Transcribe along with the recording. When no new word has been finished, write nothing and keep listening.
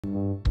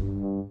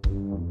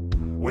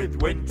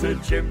With winter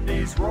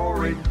chimneys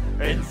roaring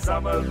in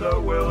some of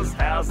the world's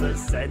houses,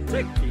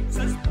 Santa keeps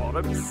his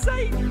bottom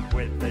safe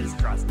with his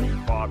trusty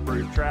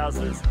fireproof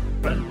trousers.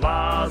 But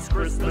last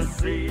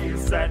Christmas Eve,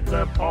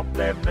 Santa popped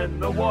them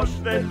in the wash,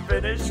 then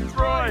finished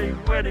drying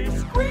when he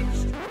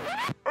screeched,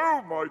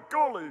 "Oh my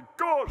golly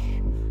gosh!"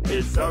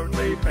 His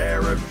only pair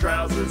of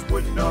trousers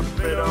would not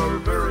fit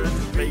over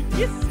his feet.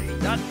 You see,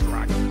 the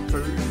truck's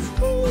too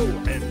small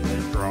in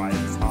the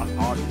dryer's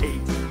hot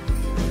heat.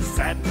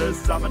 Santa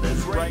summoned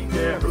his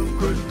reindeer who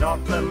could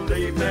not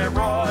believe their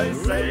eyes,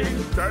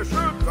 saying,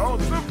 "Dasher,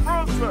 Dancer,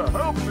 Prancer,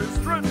 help me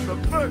stretch the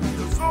back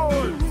to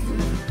size."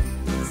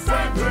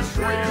 Santa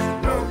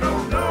shrieked, "No, no,